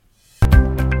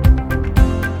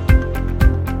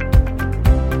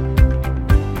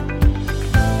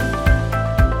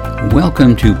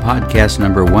Welcome to podcast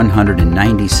number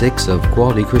 196 of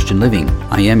Quality Christian Living.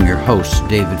 I am your host,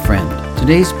 David Friend.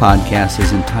 Today's podcast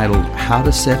is entitled, How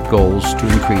to Set Goals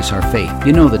to Increase Our Faith.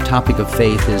 You know, the topic of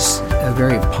faith is a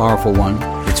very powerful one.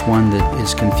 It's one that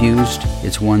is confused.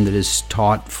 It's one that is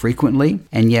taught frequently,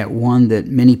 and yet one that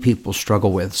many people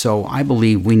struggle with. So I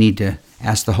believe we need to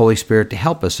ask the Holy Spirit to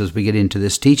help us as we get into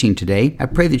this teaching today. I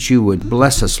pray that you would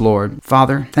bless us, Lord.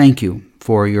 Father, thank you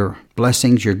for your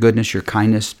blessings, your goodness, your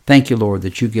kindness. Thank you, Lord,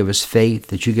 that you give us faith,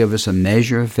 that you give us a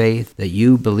measure of faith, that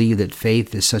you believe that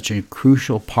faith is such a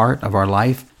crucial part of our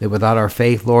life, that without our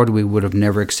faith, Lord, we would have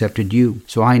never accepted you.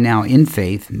 So I now, in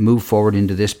faith, move forward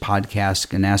into this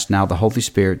podcast and ask now the Holy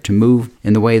Spirit to move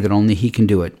in the way that only He can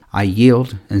do it. I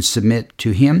yield and submit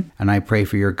to Him, and I pray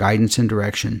for your guidance and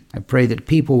direction. I pray that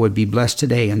people would be blessed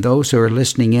today, and those who are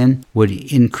listening in would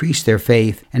increase their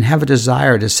faith and have a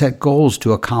desire to set goals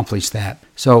to accomplish that.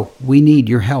 So we need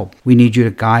your help. We need you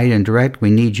to guide and direct. We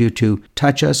need you to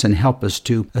touch us and help us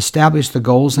to establish the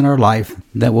goals in our life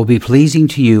that will be pleasing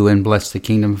to you and bless the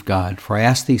kingdom of God. For I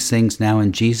ask these things now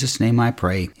in Jesus' name I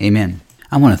pray. Amen.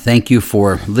 I want to thank you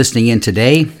for listening in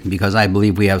today because I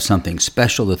believe we have something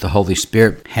special that the Holy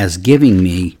Spirit has given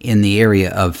me in the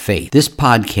area of faith. This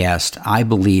podcast, I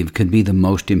believe, could be the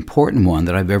most important one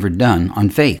that I've ever done on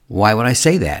faith. Why would I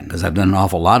say that? Because I've done an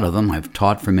awful lot of them. I've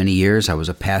taught for many years. I was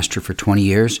a pastor for 20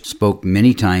 years, spoke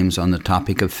many times on the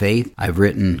topic of faith. I've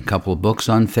written a couple of books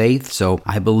on faith, so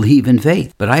I believe in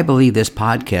faith. But I believe this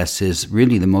podcast is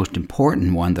really the most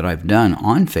important one that I've done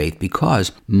on faith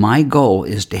because my goal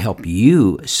is to help you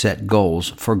set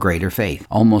goals for greater faith.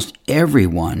 Almost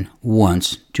everyone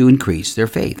wants to increase their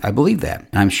faith. I believe that.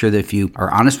 And I'm sure that if you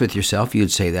are honest with yourself,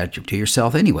 you'd say that to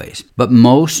yourself anyways. But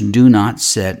most do not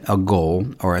set a goal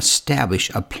or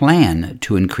establish a plan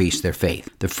to increase their faith.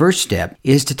 The first step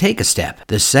is to take a step.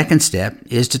 The second step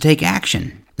is to take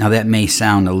action. Now that may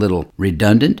sound a little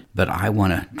redundant, but I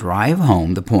want to drive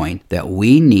home the point that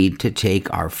we need to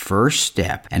take our first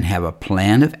step and have a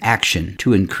plan of action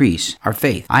to increase our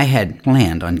faith. I had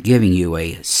planned on giving you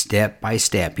a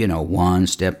step-by-step, 1,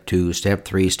 step 2, step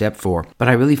 3, step 4, but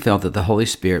I really felt that the Holy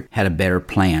Spirit had a better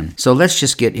plan. So let's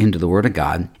just get into the Word of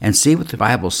God and see what the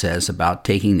Bible says about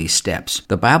taking these steps.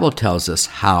 The Bible tells us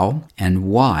how and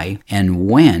why and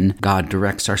when God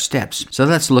directs our steps. So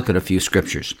let's look at a few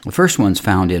scriptures. The first one's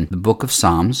found in the book of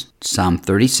Psalms, Psalm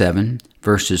 37,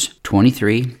 verses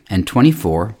 23 and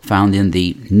 24, found in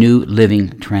the New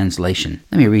Living Translation.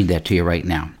 Let me read that to you right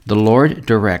now. The Lord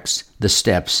directs the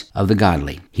steps of the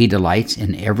godly. He delights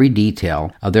in every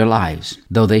detail of their lives.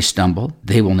 Though they stumble,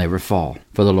 they will never fall,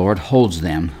 for the Lord holds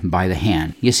them by the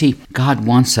hand. You see, God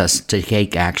wants us to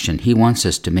take action. He wants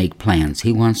us to make plans.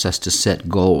 He wants us to set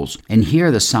goals. And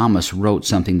here the psalmist wrote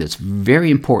something that's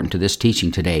very important to this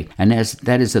teaching today, and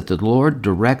that is that the Lord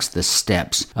directs the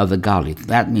steps of the godly.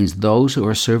 That means those who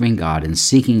are serving God and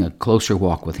seeking a closer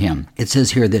walk with Him. It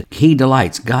says here that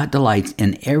God delights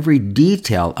in every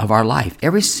detail of our life.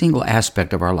 Every single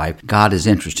aspect of our life, God is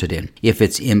interested in. If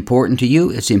it's important to you,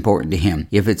 it's important to Him.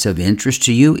 If it's of interest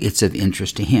to you, it's of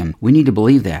interest to Him. We need to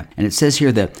believe that. And it says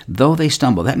here that though they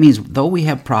stumble, that means though we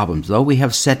have problems, though we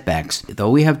have setbacks, though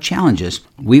we have challenges,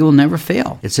 we will never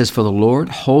fail. It says, for the Lord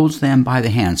holds them by the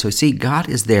hand. So see, God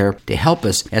is there to help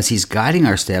us as He's guiding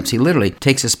our steps. He literally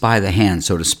takes us by the hand,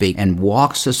 so to speak, and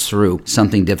walks us through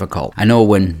something difficult. I know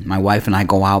when my wife and I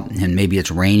go out and maybe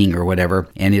it's raining or whatever,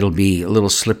 and it'll be a little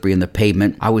slippery in the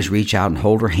pavement, I always reach out and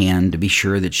hold her hand to be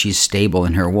sure that she's stable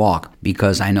in her walk,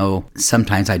 because I know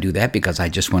sometimes I do that because I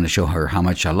just want to show her how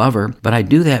much I love her, but I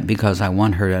do that because I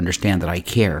want her to understand that I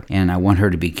care, and I want her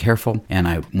to be careful, and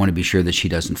I want to be sure that she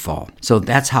doesn't fall. So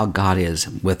that's how God is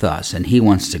with us, and He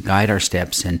wants to guide our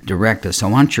steps and direct us. So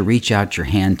why don't you reach out your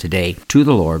hand today to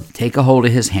the Lord, take a hold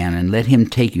of His hand, and let Him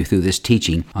take you through this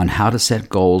teaching on how to set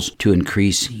goals to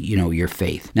increase, your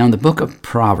faith. Now in the book of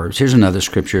Proverbs, here's another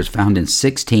scripture. It's found in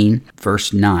 16,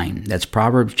 verse 9. That's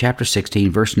Proverbs chapter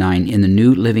 16, verse 9 in the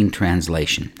New Living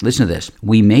Translation. Listen to this.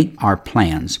 We make our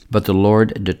plans, but the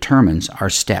Lord determines our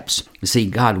steps. You see,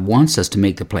 God wants us to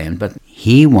make the plan, but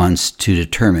He wants to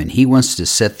determine. He wants to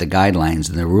set the guidelines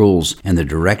and the rules and the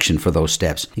direction for those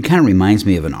steps. It kind of reminds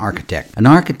me of an architect. An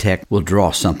architect will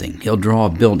draw something. He'll draw a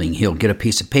building. He'll get a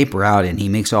piece of paper out and he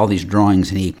makes all these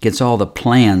drawings and he gets all the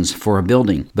plans for a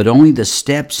building. But only the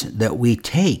steps that we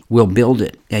take will build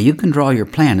it. Yeah, you can draw your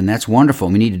plan, and that's wonderful.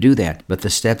 We need to do that. But the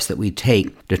steps that we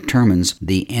take determines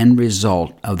the end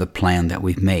result of the plan that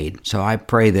we've made. So I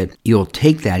pray that you'll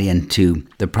take that into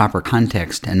the proper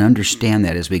context and understand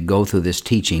that as we go through this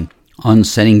teaching on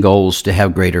setting goals to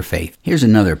have greater faith. Here's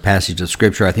another passage of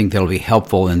Scripture I think that'll be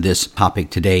helpful in this topic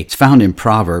today. It's found in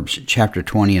Proverbs chapter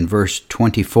 20 and verse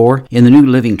 24 in the New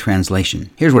Living Translation.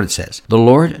 Here's what it says. The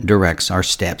Lord directs our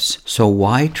steps, so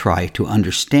why try to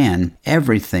understand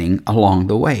everything along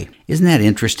the way? Isn't that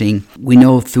interesting? We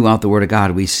know throughout the Word of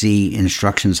God we see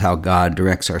instructions how God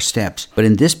directs our steps. But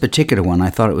in this particular one, I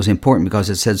thought it was important because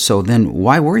it said, so then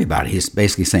why worry about it? He's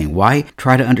basically saying, why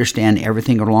try to understand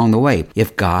everything along the way?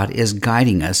 If God is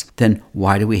guiding us, then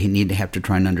why do we need to have to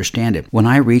try and understand it? When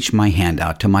I reach my hand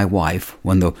out to my wife,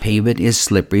 when the pavement is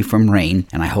slippery from rain,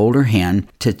 and I hold her hand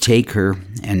to take her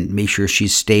and make sure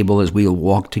she's stable as we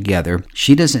walk together,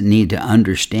 she doesn't need to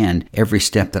understand every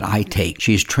step that I take.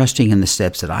 She's trusting in the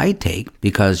steps that I take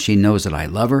because she knows that I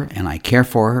love her and I care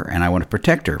for her and I want to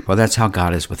protect her. Well, that's how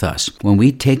God is with us. When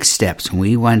we take steps, when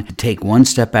we want to take one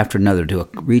step after another to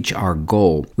reach our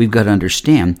goal, we've got to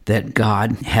understand that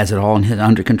God has it all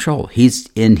under control. He's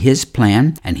in His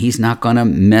plan and He's not going to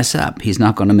mess up. He's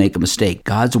not going to make a mistake.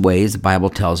 God's ways, the Bible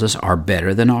tells us, are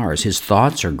better than ours. His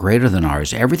thoughts are greater than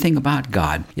ours. Everything about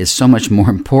God is so much more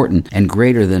important and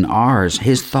greater than ours,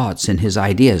 His thoughts and His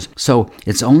ideas. So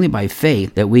it's only by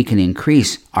faith that we can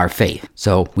increase our faith.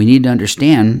 So we need to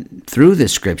understand through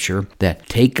this scripture that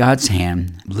take God's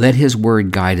hand, let His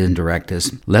word guide and direct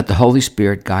us, let the Holy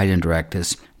Spirit guide and direct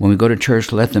us. When we go to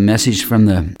church, let the message from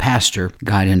the pastor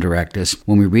guide and direct us.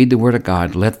 When we read the Word of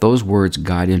God, let those words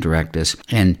guide and direct us.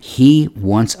 And He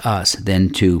wants us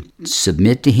then to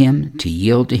submit to Him, to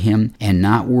yield to Him, and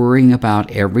not worrying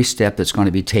about every step that's going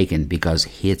to be taken because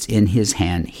it's in His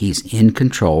hand. He's in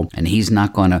control, and He's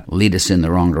not going to lead us in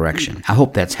the wrong direction. I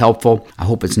hope that's helpful. I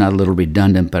hope it's not a little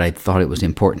redundant, but I thought it was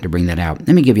important to bring that out.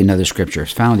 Let me give you another scripture.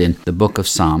 It's found in the book of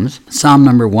Psalms. Psalm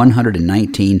number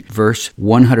 119, verse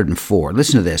 104.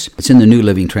 Listen to this. It's in the New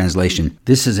Living Translation.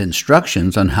 This is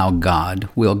instructions on how God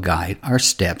will guide our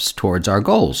steps towards our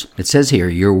goals. It says here,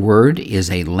 your word is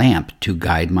a lamp to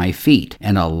guide my feet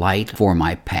and a light for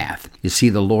my path. You see,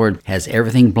 the Lord has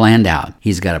everything planned out.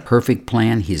 He's got a perfect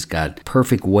plan. He's got a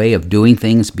perfect way of doing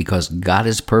things because God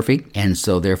is perfect. And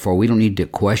so therefore, we don't need to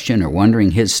question or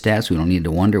wondering His steps. We don't need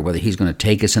to wonder whether He's going to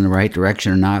take us in the right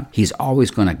direction or not. He's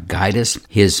always going to guide us.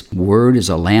 His word is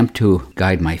a lamp to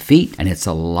guide my feet and it's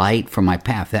a light for my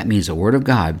path. That means the Word of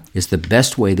God is the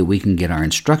best way that we can get our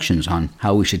instructions on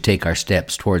how we should take our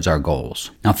steps towards our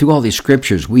goals. Now, through all these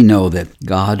scriptures, we know that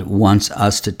God wants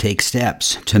us to take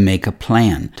steps, to make a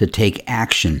plan, to take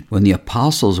action. When the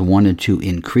apostles wanted to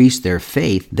increase their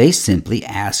faith, they simply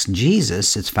asked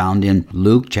Jesus. It's found in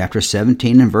Luke chapter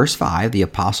 17 and verse 5. The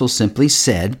apostles simply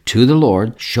said to the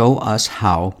Lord, show us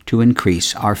how to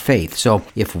increase our faith. So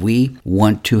if we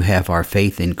want to have our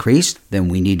faith increased, then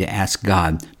we need to ask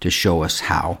God to show us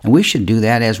how. And we should do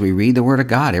that as we read the Word of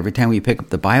God. Every time we pick up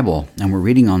the Bible and we're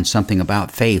reading on something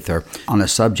about faith or on a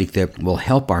subject that will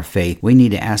help our faith, we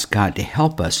need to ask God to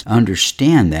help us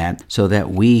understand that so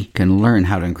that we can learn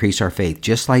how to increase our faith,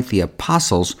 just like the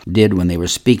apostles did when they were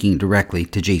speaking directly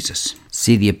to Jesus.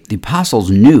 See, the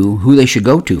apostles knew who they should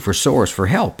go to for source, for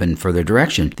help, and for their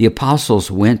direction. The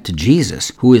apostles went to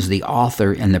Jesus, who is the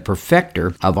author and the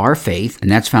perfecter of our faith,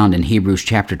 and that's found in Hebrews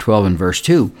chapter 12 and verse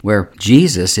 2, where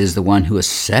Jesus is the one who has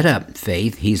set up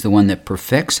faith. He's the one that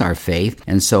perfects our faith,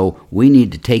 and so we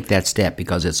need to take that step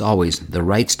because it's always the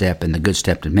right step and the good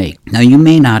step to make. Now, you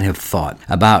may not have thought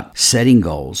about setting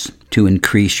goals to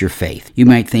increase your faith. You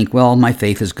might think, well, my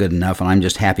faith is good enough and I'm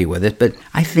just happy with it. But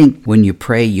I think when you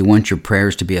pray, you want your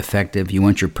prayers to be effective. You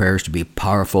want your prayers to be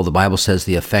powerful. The Bible says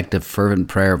the effective, fervent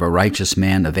prayer of a righteous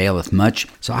man availeth much.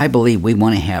 So I believe we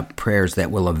want to have prayers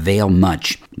that will avail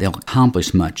much. They'll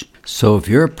accomplish much. So if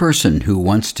you're a person who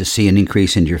wants to see an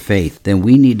increase in your faith, then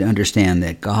we need to understand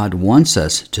that God wants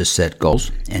us to set goals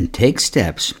and take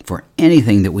steps for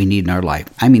anything that we need in our life.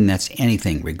 I mean, that's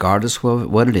anything, regardless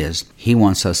of what it is. He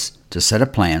wants us to set a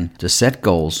plan, to set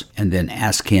goals, and then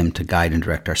ask Him to guide and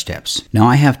direct our steps. Now,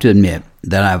 I have to admit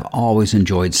that I've always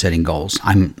enjoyed setting goals.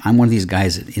 I'm one of these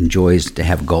guys that enjoys to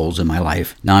have goals in my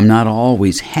life. Now, I'm not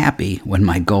always happy when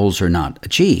my goals are not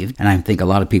achieved, and I think a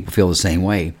lot of people feel the same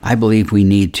way. I believe we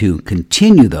need to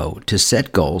continue, though, to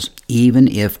set goals even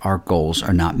if our goals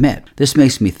are not met. This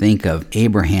makes me think of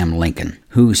Abraham Lincoln,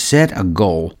 who set a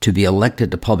goal to be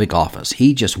elected to public office.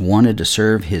 He just wanted to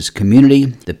serve his community,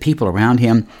 the people around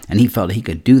him, and he felt he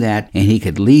could do that and he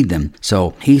could lead them.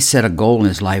 So he set a goal in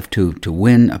his life to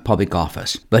win a public office.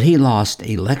 But he lost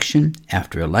election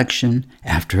after election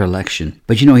after election.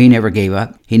 But he never gave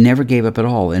up. He never gave up at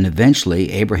all. And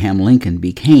eventually, Abraham Lincoln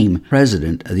became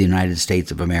President of the United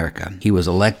States of America. He was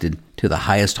elected to to the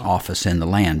highest office in the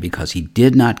land because he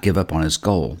did not give up on his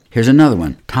goal. Here's another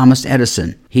one. Thomas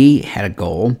Edison. He had a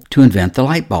goal to invent the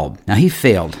light bulb. Now, he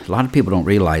failed. A lot of people don't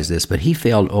realize this, but he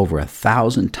failed over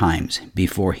 1,000 times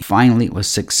before he finally was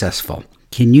successful.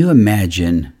 Can you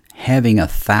imagine having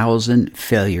 1,000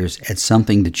 failures at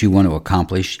something that you want to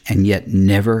accomplish and yet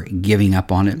never giving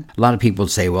up on it? A lot of people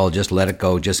say, well, just let it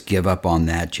go, just give up on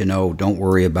that, don't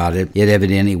worry about it. It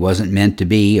evidently wasn't meant to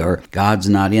be, or God's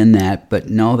not in that. But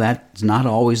no, that's not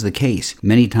always the case.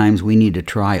 Many times we need to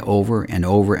try over and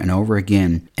over and over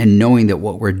again, and knowing that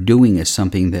what we're doing is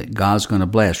something that God's going to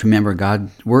bless. Remember,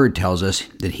 God's word tells us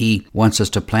that he wants us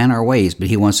to plan our ways, but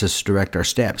he wants us to direct our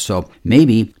steps. So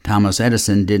maybe Thomas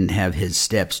Edison didn't have his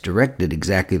steps directed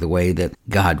exactly the way that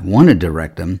God wanted to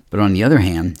direct them, but on the other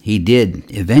hand, he did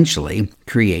eventually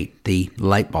create the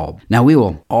light bulb. Now, we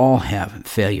will all have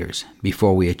failures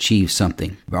before we achieve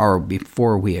something or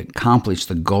before we accomplish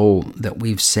the goal that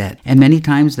we've set. And many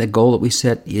times that goal that we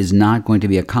set is not going to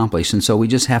be accomplished. And so we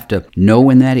just have to know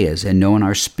when that is and know in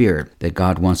our spirit that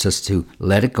God wants us to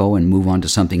let it go and move on to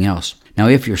something else. Now,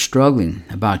 if you're struggling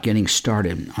about getting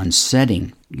started on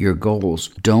setting your goals,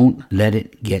 don't let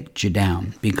it get you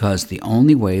down, because the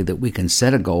only way that we can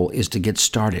set a goal is to get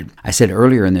started. I said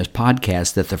earlier in this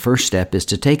podcast that the first step is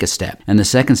to take a step, and the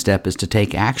second step is to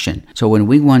take action. So when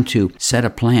we want to set a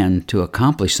plan to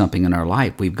accomplish something in our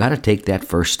life, we've got to take that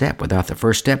first step. Without the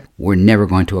first step, we're never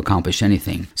going to accomplish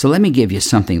anything. So let me give you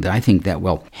something that I think that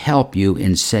will help you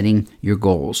in setting your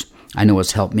goals. I know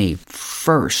it's helped me.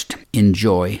 First,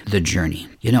 enjoy the journey.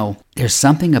 There's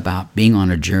something about being on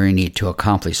a journey to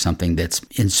accomplish something that's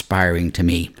inspiring to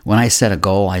me. When I set a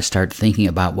goal, I start thinking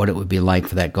about what it would be like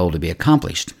for that goal to be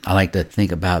accomplished. I like to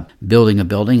think about building a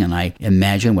building, and I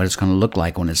imagine what it's going to look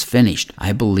like when it's finished.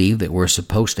 I believe that we're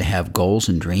supposed to have goals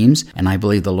and dreams, and I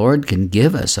believe the Lord can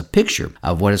give us a picture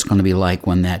of what it's going to be like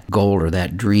when that goal or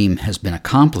that dream has been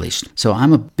accomplished. So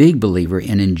I'm a big believer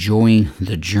in enjoying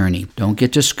the journey. Don't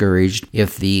get discouraged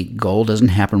if the goal doesn't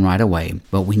happen right away,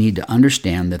 but we need to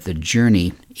understand that the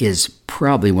journey is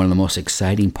probably one of the most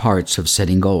exciting parts of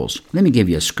setting goals. Let me give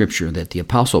you a scripture that the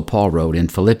Apostle Paul wrote in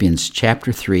Philippians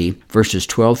chapter 3, verses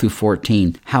 12 through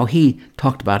 14, how he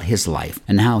talked about his life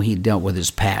and how he dealt with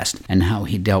his past and how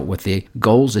he dealt with the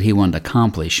goals that he wanted to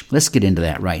accomplish. Let's get into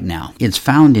that right now. It's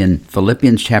found in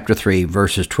Philippians chapter 3,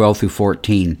 verses 12 through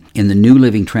 14 in the New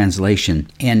Living Translation,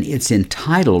 and it's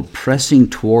entitled Pressing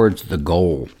Towards the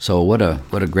Goal. So what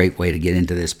a great way to get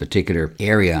into this particular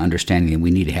area, understanding that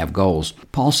we need to have goals.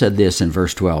 Paul said this in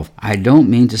verse 12, I don't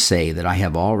mean to say that I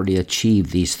have already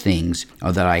achieved these things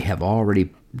or that I have already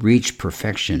reached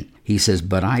perfection. He says,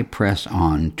 but I press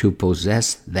on to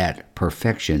possess that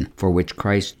perfection for which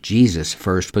Christ Jesus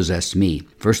first possessed me.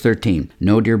 Verse 13,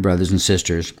 no, dear brothers and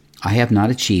sisters, I have not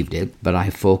achieved it, but I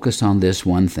focus on this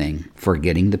one thing,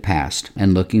 forgetting the past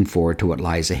and looking forward to what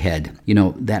lies ahead.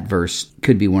 That verse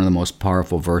could be one of the most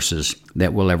powerful verses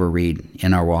that we'll ever read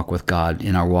in our walk with God,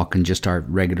 in our walk in just our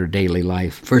regular daily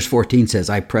life. Verse 14 says,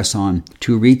 I press on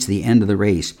to reach the end of the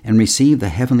race and receive the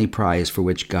heavenly prize for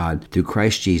which God, through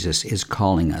Christ Jesus, is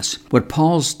calling us. What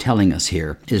Paul's telling us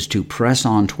here is to press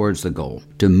on towards the goal,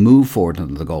 to move forward to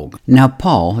the goal. Now,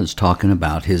 Paul is talking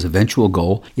about his eventual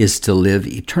goal is to live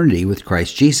eternity with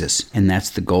Christ Jesus, and that's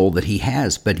the goal that he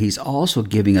has, but he's also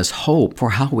giving us hope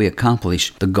for how we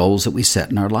accomplish the goals that we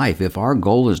set in our life. If our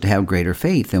goal is to have greater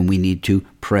faith, then we need to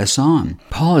press on.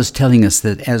 Paul is telling us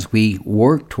that as we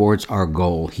work towards our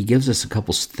goal, he gives us a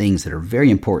couple things that are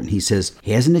very important. He says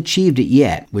he hasn't achieved it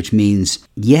yet, which means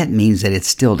that it's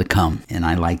still to come, and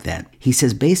I like that. He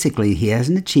says basically he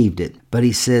hasn't achieved it, but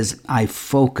he says, I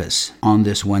focus on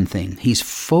this one thing. He's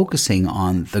focusing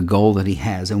on the goal that he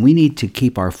has, and we need to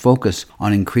keep our focus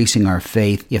on increasing our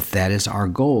faith if that is our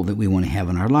goal that we want to have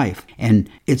in our life. And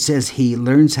it says he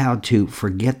learns how to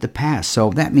forget the past.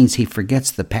 So that means he forgets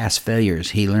the past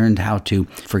failures. He learned how to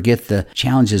forget the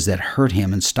challenges that hurt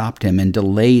him and stopped him and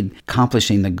delayed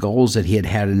accomplishing the goals that he had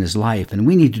had in his life. And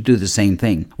we need to do the same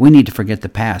thing. We need to forget the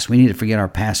past. We need to forget our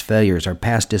past failures, our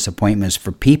past disappointments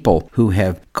for people who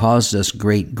have caused us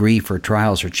great grief or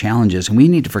trials or challenges. And we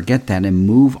need to forget that and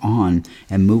move on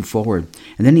and move forward.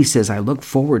 And then he says, I look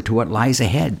forward to what lies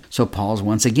ahead. So Paul's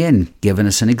once again given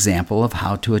us an example of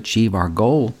how to achieve our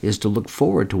goal is to look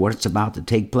forward to what's about to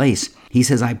take place. He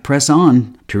says, I press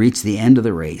on to reach the end of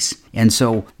the race. And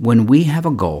so when we have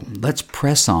a goal, let's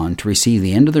press on to receive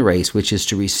the end of the race, which is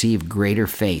to receive greater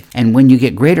faith. And when you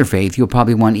get greater faith, you'll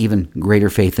probably want even greater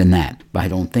faith than that. But I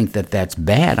don't think that that's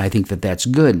bad. I think that that's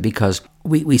good, because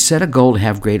we set a goal to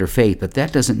have greater faith, but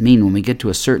that doesn't mean when we get to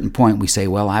a certain point we say,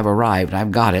 well, I've arrived,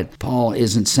 I've got it. Paul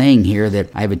isn't saying here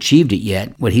that I've achieved it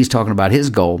yet, when he's talking about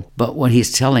his goal. But what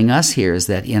he's telling us here is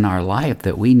that in our life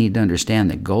that we need to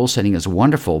understand that goal setting is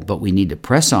wonderful, but we need to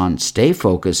press on, stay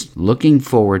focused, looking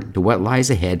forward to what lies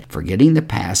ahead, forgetting the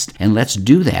past, and let's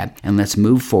do that, and let's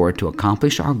move forward to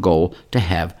accomplish our goal to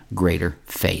have greater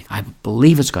faith. I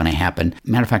believe it's going to happen.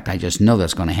 Matter of fact, I just know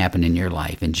that's going to happen in your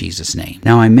life in Jesus' name.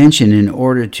 Now, I mentioned in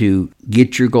order to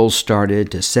get your goals started,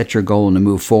 to set your goal and to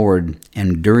move forward,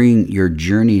 and during your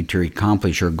journey to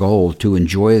accomplish your goal, to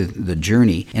enjoy the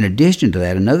journey. In addition to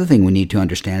that, another thing we need to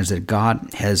understand is that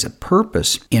God has a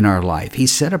purpose in our life. He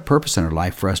set a purpose in our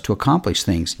life for us to accomplish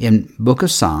things. In book of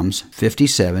Psalms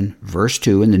 57, verse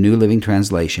 2, in the New Living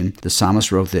Translation, the psalmist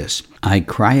wrote this, I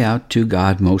cry out to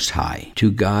God Most High,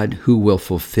 to God who will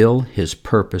fulfill His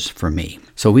purpose for me.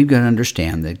 So we've got to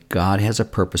understand that God has a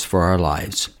purpose for our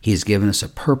lives. He's given us a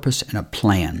purpose and a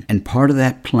plan. And part of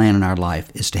that plan in our life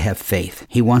is to have faith.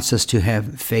 He wants us to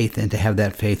have faith and to have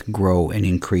that faith grow and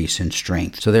increase in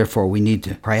strength. So therefore, we need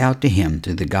to cry out to Him,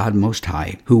 to the God Most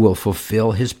High, who will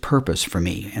fulfill His purpose for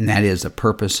me. And that is a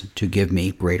purpose to give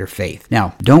me greater faith.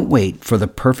 Now, don't wait for the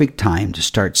perfect time to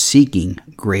start seeking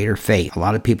greater faith. A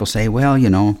lot of people say, well,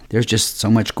 there's just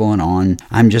so much going on.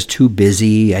 I'm just too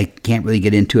busy. I can't really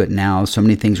get into it now. So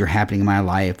many things are happening in my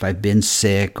life. I've been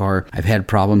sick, or I've had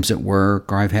problems at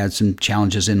work, or I've had some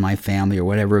challenges in my family, or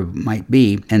whatever it might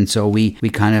be. And so we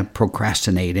kind of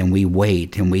procrastinate and we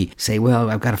wait and we say, well,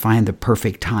 I've got to find the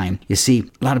perfect time. You see,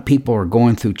 a lot of people are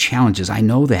going through challenges. I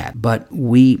know that, but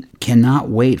we cannot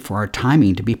wait for our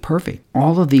timing to be perfect.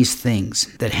 All of these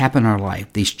things that happen in our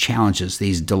life, these challenges,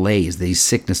 these delays, these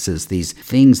sicknesses, these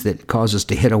things that cause us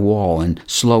to hit a wall and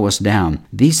slow us down,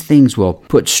 these things will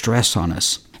put stress on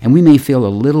us. And we may feel a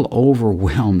little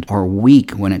overwhelmed or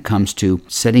weak when it comes to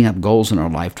setting up goals in our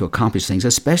life to accomplish things,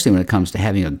 especially when it comes to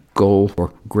having a goal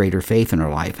for greater faith in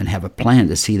our life and have a plan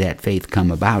to see that faith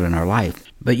come about in our life.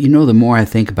 But the more I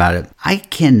think about it, I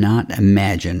cannot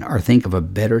imagine or think of a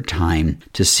better time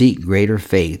to seek greater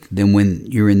faith than when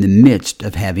you're in the midst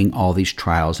of having all these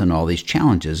trials and all these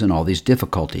challenges and all these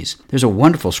difficulties. There's a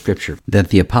wonderful scripture that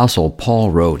the Apostle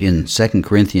Paul wrote in 2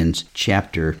 Corinthians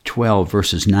chapter 12,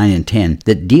 verses 9 and 10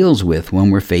 that deals with when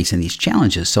we're facing these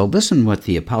challenges. So listen what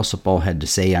the Apostle Paul had to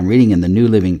say. I'm reading in the New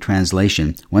Living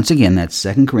Translation. Once again, that's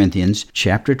 2 Corinthians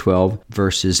chapter 12,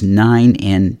 verses 9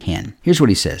 and 10. Here's what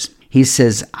he says. He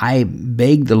says, I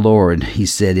beg the Lord, he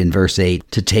said in verse 8,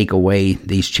 to take away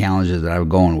these challenges that I'm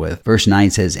going with. Verse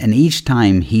 9 says, and each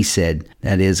time he said,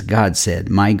 that is, God said,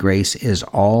 my grace is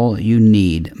all you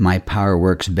need. My power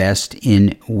works best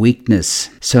in weakness.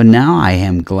 So now I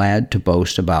am glad to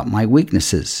boast about my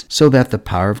weaknesses, so that the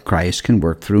power of Christ can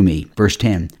work through me. Verse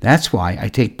 10, that's why I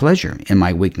take pleasure in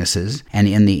my weaknesses and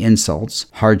in the insults,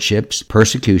 hardships,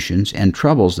 persecutions, and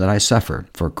troubles that I suffer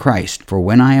for Christ. For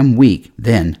when I am weak,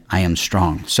 then I am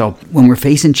strong. So when we're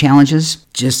facing challenges,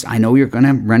 I know you're going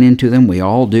to run into them. We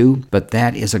all do. But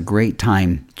that is a great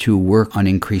time to work on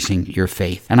increasing your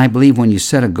faith. And I believe when you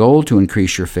set a goal to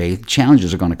increase your faith,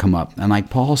 challenges are going to come up. And like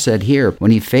Paul said here,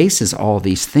 when he faces all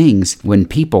these things, when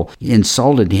people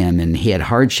insulted him and he had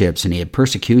hardships and he had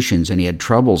persecutions and he had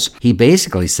troubles, he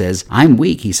basically says, I'm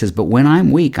weak. He says, but when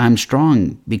I'm weak, I'm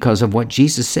strong because of what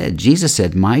Jesus said. Jesus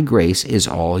said, my grace is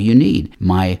all you need.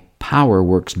 My power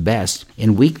works best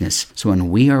in weakness. So when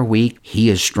we are weak,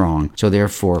 He is strong. So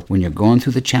therefore, when you're going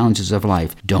through the challenges of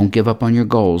life, don't give up on your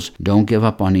goals. Don't give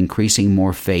up on increasing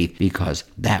more faith, because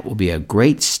that will be a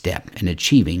great step in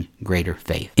achieving greater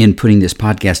faith. In putting this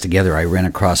podcast together, I ran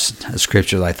across a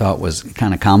scripture that I thought was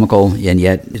kind of comical, and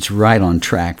yet it's right on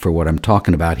track for what I'm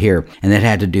talking about here. And that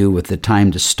had to do with the time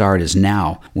to start is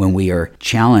now, when we are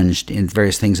challenged in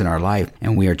various things in our life,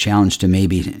 and we are challenged to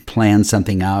maybe plan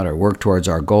something out or work towards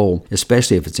our goal.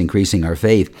 Especially if it's increasing our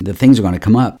faith, the things are going to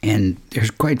come up. And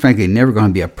there's quite frankly never going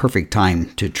to be a perfect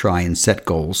time to try and set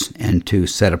goals and to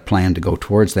set a plan to go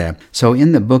towards that. So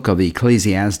in the book of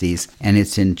Ecclesiastes, and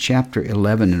it's in chapter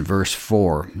 11 and verse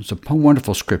 4, there's a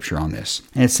wonderful scripture on this.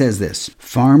 And it says this,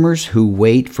 farmers who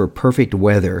wait for perfect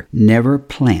weather never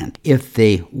plant. If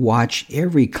they watch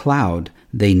every cloud,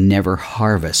 they never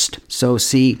harvest. So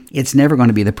see, it's never going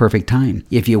to be the perfect time.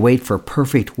 If you wait for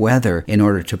perfect weather in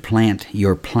order to plant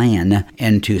your plan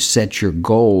and to set your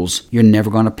goals, you're never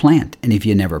going to plant. And if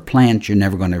you never plant, you're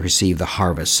never going to receive the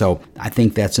harvest. So I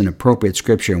think that's an appropriate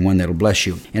scripture and one that'll bless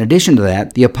you. In addition to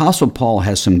that, the Apostle Paul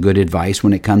has some good advice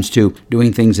when it comes to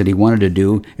doing things that he wanted to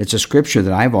do. It's a scripture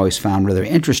that I've always found rather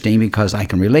interesting because I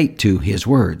can relate to his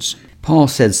words. Paul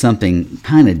said something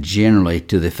kind of generally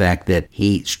to the fact that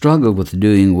he struggled with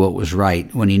doing what was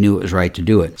right when he knew it was right to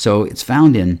do it. So it's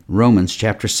found in Romans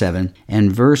chapter 7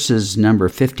 and verses number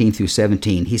 15 through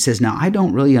 17. He says, "Now I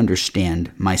don't really understand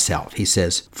myself." He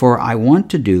says, "For I want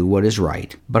to do what is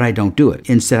right, but I don't do it.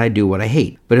 Instead, I do what I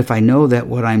hate. But if I know that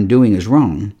what I'm doing is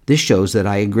wrong, this shows that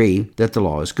I agree that the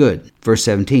law is good." Verse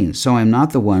 17, "So I'm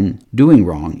not the one doing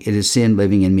wrong. It is sin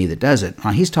living in me that does it."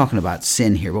 Now, he's talking about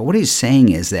sin here, but what he's saying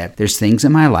is that there's things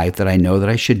in my life that I know that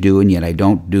I should do, and yet I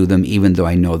don't do them even though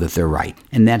I know that they're right.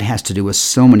 And that has to do with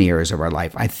so many areas of our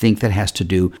life. I think that has to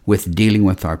do with dealing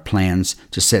with our plans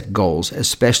to set goals,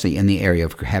 especially in the area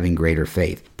of having greater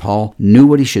faith. Paul knew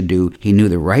what he should do. He knew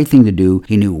the right thing to do.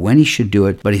 He knew when he should do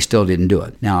it, but he still didn't do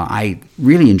it. Now, I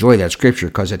really enjoy that scripture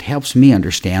because it helps me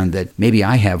understand that maybe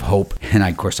I have hope, and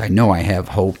of course I know I have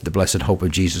hope, the blessed hope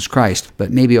of Jesus Christ,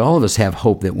 but maybe all of us have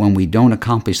hope that when we don't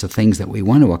accomplish the things that we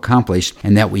want to accomplish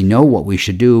and that we know what we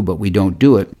should do, but we don't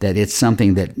do it, that it's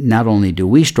something that not only do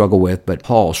we struggle with, but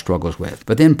Paul struggles with.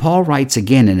 But then Paul writes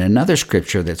again in another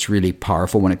scripture that's really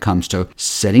powerful when it comes to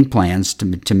setting plans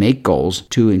to make goals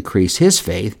to increase his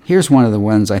faith. Here's one of the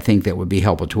ones I think that would be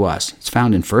helpful to us. It's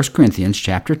found in 1 Corinthians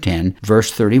chapter 10,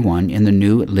 verse 31 in the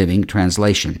New Living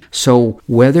Translation. "So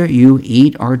whether you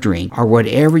eat or drink or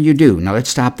whatever you do," now let's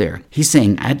stop there. He's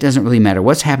saying it doesn't really matter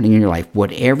what's happening in your life.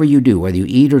 Whatever you do, whether you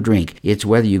eat or drink, it's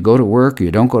whether you go to work or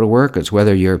you don't go to work, it's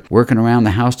whether you're working around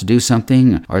the house to do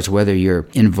something, or it's whether you're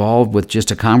involved with just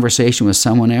a conversation with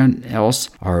someone else,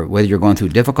 or whether you're going through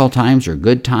difficult times or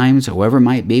good times, whoever it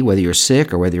might be, whether you're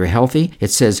sick or whether you're healthy.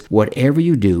 It says, whatever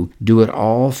you do it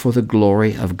all for the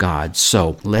glory of God.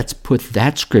 So let's put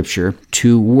that scripture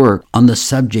to work on the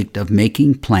subject of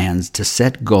making plans to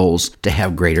set goals to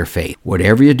have greater faith.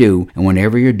 Whatever you do and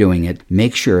whenever you're doing it,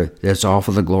 make sure that it's all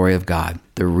for the glory of God.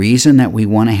 The reason that we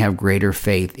want to have greater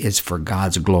faith is for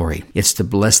God's glory. It's to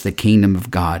bless the kingdom of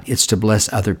God. It's to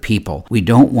bless other people. We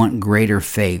don't want greater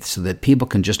faith so that people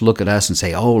can just look at us and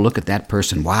say, "Oh, look at that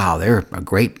person. Wow, they're a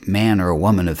great man or a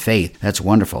woman of faith. That's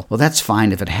wonderful." Well, that's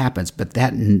fine if it happens, but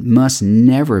that must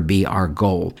never be our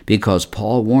goal, because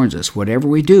Paul warns us, whatever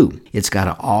we do, it's got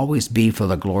to always be for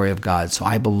the glory of God. So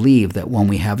I believe that when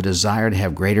we have a desire to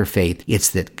have greater faith, it's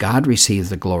that God receives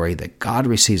the glory, that God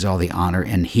receives all the honor,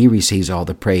 and He receives all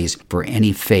the praise for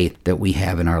any faith that we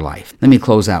have in our life. Let me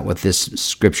close out with this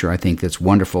scripture I think that's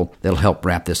wonderful that'll help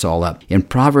wrap this all up. In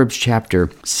Proverbs chapter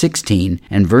 16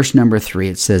 and verse number 3,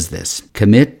 it says this,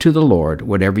 "Commit to the Lord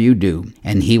whatever you do,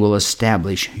 and He will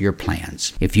establish your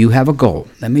plans." If you have a goal,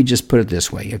 let me just put it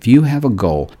this way. If you have a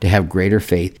goal to have greater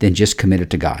faith, then just commit it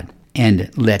to God and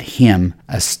let Him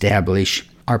establish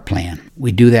our plan.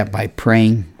 We do that by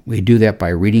praying. We do that by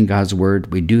reading God's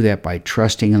Word. We do that by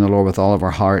trusting in the Lord with all of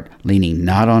our heart, leaning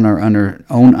not on our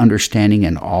own understanding,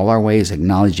 in all our ways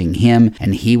acknowledging Him,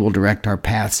 and He will direct our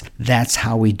paths. That's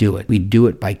how we do it. We do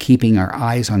it by keeping our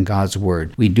eyes on God's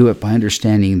Word. We do it by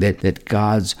understanding that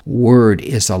God's Word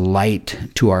is a light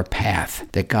to our path,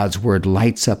 that God's Word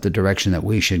lights up the direction that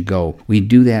we should go. We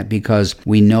do that because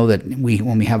we know that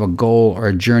when we have a goal or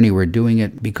a journey, we're doing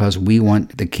it because we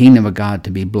want the kingdom of God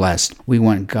to be blessed. We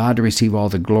want God to receive all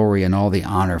the glory and all the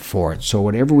honor for it. So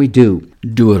whatever we do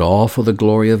it all for the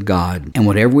glory of God. And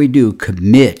whatever we do,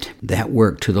 commit that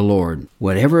work to the Lord,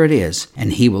 whatever it is,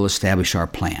 and He will establish our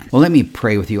plan. Well, let me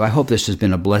pray with you. I hope this has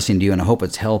been a blessing to you, and I hope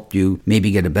it's helped you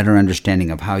maybe get a better understanding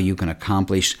of how you can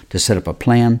accomplish to set up a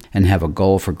plan and have a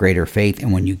goal for greater faith.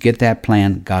 And when you get that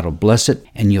plan, God will bless it,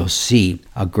 and you'll see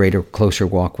a greater, closer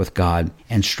walk with God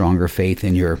and stronger faith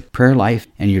in your prayer life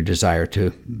and your desire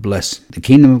to bless the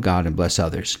kingdom of God and bless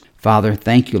others. Father,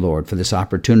 thank you, Lord, for this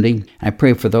opportunity. I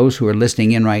pray for those who are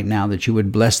listening in right now that you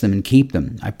would bless them and keep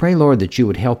them. I pray, Lord, that you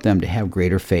would help them to have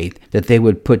greater faith, that they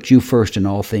would put you first in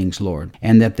all things, Lord,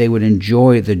 and that they would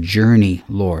enjoy the journey,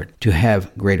 Lord, to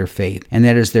have greater faith. And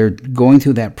that as they're going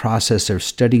through that process of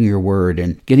studying your word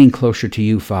and getting closer to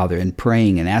you, Father, and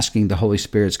praying and asking the Holy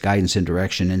Spirit's guidance and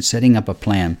direction and setting up a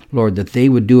plan, Lord, that they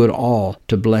would do it all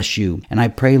to bless you. And I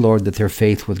pray, Lord, that their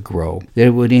faith would grow, that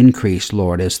it would increase,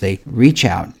 Lord, as they reach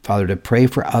out, Father, to pray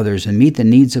for others and meet the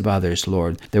needs of others,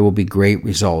 Lord. There will be great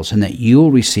results, and that you'll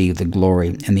receive the glory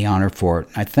and the honor for it.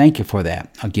 I thank you for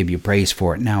that. I'll give you praise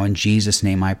for it. Now in Jesus'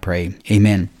 name I pray.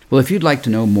 Amen. Well, if you'd like to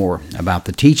know more about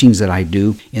the teachings that I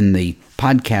do in the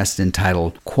podcast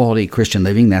entitled Quality Christian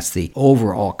Living, that's the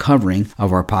overall covering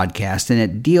of our podcast, and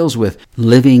it deals with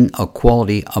living a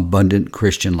quality, abundant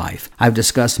Christian life. I've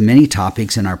discussed many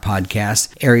topics in our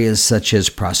podcast, areas such as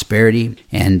prosperity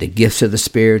and the gifts of the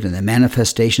Spirit and the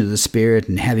manifestation of the Spirit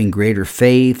and having greater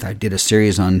faith. I did a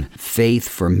series on faith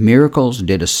for miracles,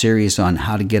 did a series on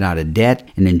how to get out of debt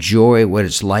and enjoy what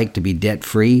it's like to be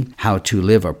debt-free, how to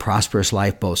live a prosperous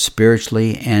life both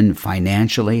spiritually and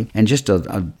financially, and just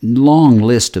a long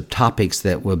list of topics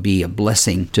that will be a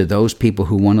blessing to those people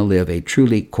who want to live a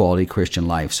truly quality Christian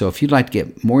life. So if you'd like to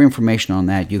get more information on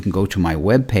that, you can go to my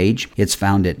webpage. It's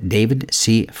found at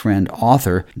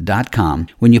davidcfriendauthor.com.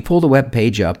 When you pull the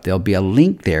webpage up, there'll be a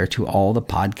link there to all the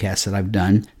podcasts that I've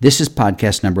done. This is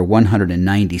podcast number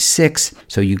 196,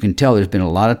 so you can tell there's been a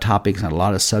lot of topics and a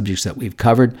lot of subjects that we've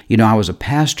covered. You know, I was a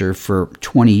pastor for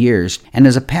 20 years, and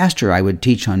as a pastor, I would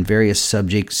teach on various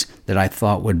subjects that I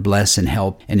thought would bless and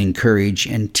help and encourage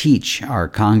and teach our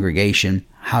congregation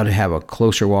how to have a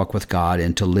closer walk with God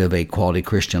and to live a quality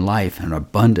Christian life, an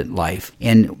abundant life.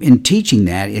 And in teaching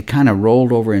that, it kind of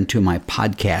rolled over into my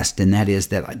podcast, and that is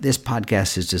that this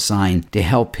podcast is designed to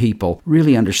help people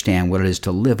really understand what it is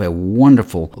to live a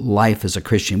wonderful life as a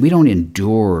Christian. We don't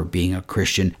endure being a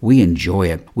Christian. We enjoy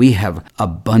it. We have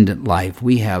abundant life.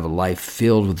 We have a life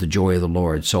filled with the joy of the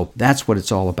Lord. So that's what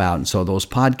it's all about. And so those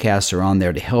podcasts are on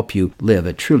there to help you live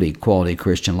a truly quality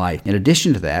Christian life. In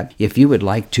addition to that, if you would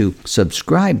like to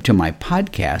subscribe to my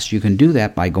podcast, you can do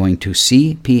that by going to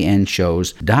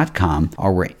cpnshows.com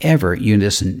or wherever you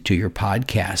listen to your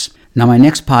podcasts. Now, my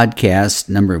next podcast,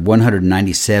 number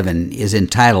 197, is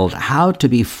entitled How to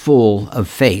Be Full of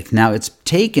Faith. Now, it's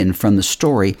taken from the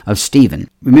story of Stephen.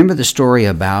 Remember the story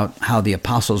about how the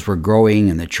apostles were growing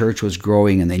and the church was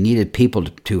growing and they needed people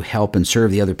to help and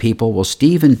serve the other people? Well,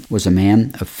 Stephen was a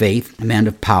man of faith, a man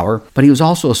of power, but he was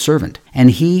also a servant. And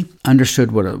he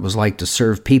understood what it was like to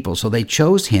serve people. So they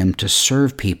chose him to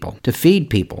serve people, to feed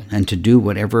people, and to do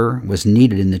whatever was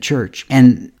needed in the church.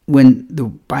 And when the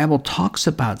Bible talks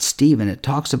about Stephen, it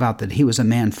talks about that he was a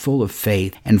man full of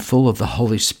faith and full of the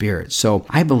Holy Spirit. So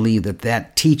I believe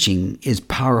that teaching is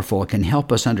powerful. It can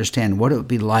help us understand what it would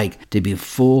be like to be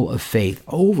full of faith,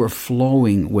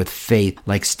 overflowing with faith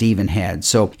like Stephen had.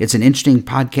 So it's an interesting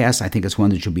podcast. I think it's one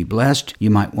that you'll be blessed. You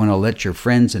might want to let your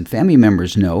friends and family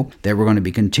members know that we're going to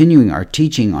be continuing our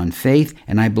teaching on faith,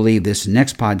 and I believe this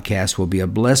next podcast will be a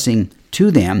blessing to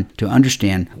them to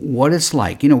understand what it's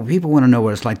like. You know, people want to know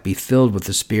what it's like to be filled with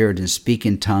the Spirit and speak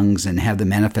in tongues and have the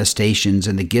manifestations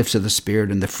and the gifts of the Spirit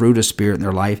and the fruit of Spirit in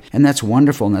their life. And that's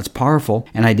wonderful and that's powerful.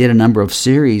 And I did a number of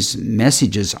series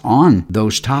messages on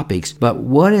those topics. But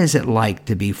what is it like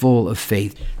to be full of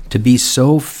faith, to be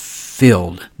so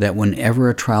filled that whenever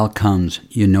a trial comes,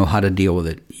 you know how to deal with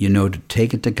it. You know to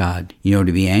take it to God. You know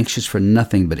to be anxious for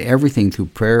nothing, but everything through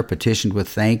prayer, petitioned with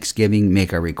thanksgiving,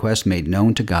 make our requests made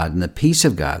known to God. And the peace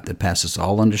of God that passes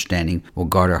all understanding will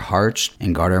guard our hearts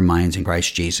and guard our minds in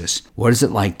Christ Jesus. What is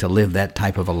it like to live that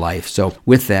type of a life? So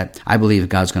with that, I believe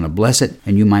God's going to bless it,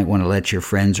 and you might want to let your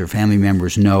friends or family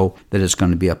members know that it's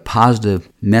going to be a positive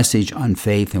message on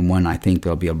faith and one I think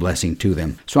there'll be a blessing to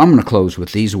them. So I'm going to close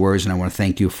with these words, and I want to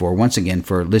thank you once again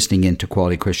for listening in to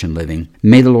Quality Christian Living.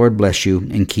 May the Lord bless you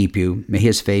and keep you. May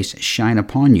His face shine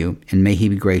upon you, and may He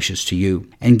be gracious to you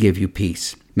and give you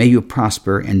peace. May you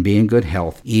prosper and be in good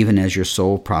health, even as your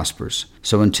soul prospers.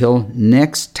 So until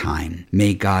next time,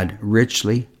 may God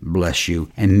richly bless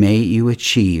you, and may you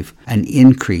achieve an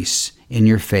increase in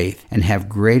your faith and have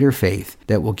greater faith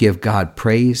that will give God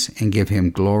praise and give Him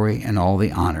glory and all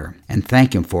the honor. And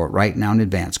thank Him for it right now in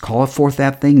advance. Call forth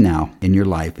that thing now in your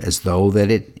life as though that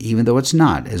it, even though it's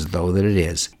not, as though that it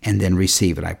is, and then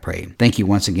receive it, I pray. Thank you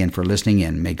once again for listening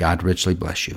in. May God richly bless you.